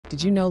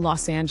Did you know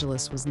Los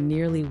Angeles was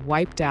nearly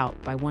wiped out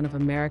by one of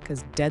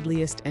America's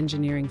deadliest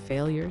engineering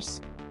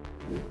failures?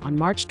 On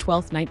March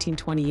 12,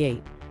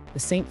 1928, the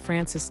St.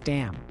 Francis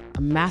Dam,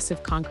 a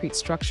massive concrete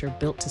structure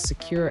built to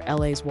secure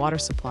LA's water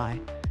supply,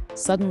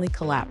 suddenly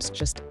collapsed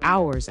just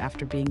hours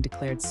after being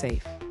declared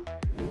safe.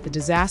 The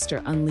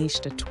disaster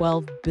unleashed a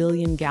 12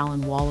 billion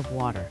gallon wall of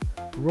water,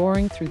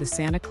 roaring through the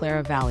Santa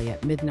Clara Valley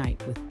at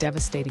midnight with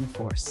devastating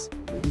force.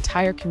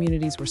 Entire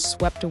communities were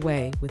swept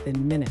away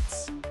within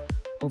minutes.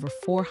 Over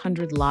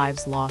 400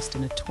 lives lost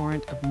in a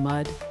torrent of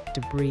mud,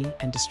 debris,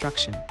 and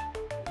destruction.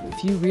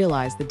 Few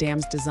realize the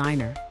dam's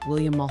designer,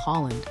 William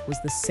Mulholland, was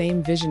the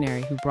same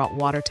visionary who brought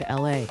water to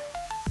LA,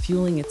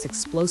 fueling its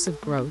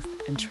explosive growth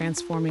and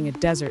transforming a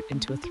desert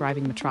into a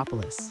thriving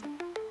metropolis.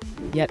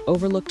 Yet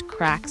overlooked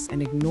cracks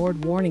and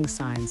ignored warning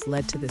signs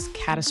led to this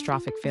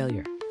catastrophic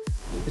failure.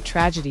 The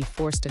tragedy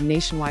forced a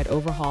nationwide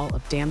overhaul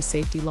of dam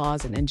safety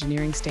laws and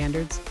engineering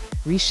standards,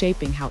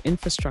 reshaping how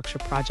infrastructure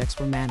projects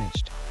were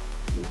managed.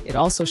 It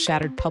also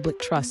shattered public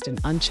trust in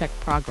unchecked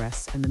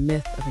progress and the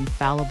myth of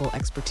infallible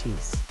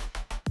expertise.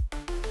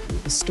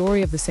 The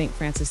story of the St.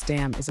 Francis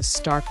Dam is a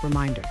stark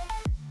reminder.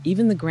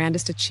 Even the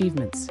grandest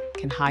achievements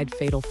can hide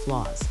fatal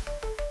flaws,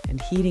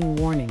 and heeding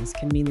warnings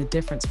can mean the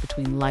difference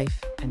between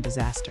life and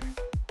disaster.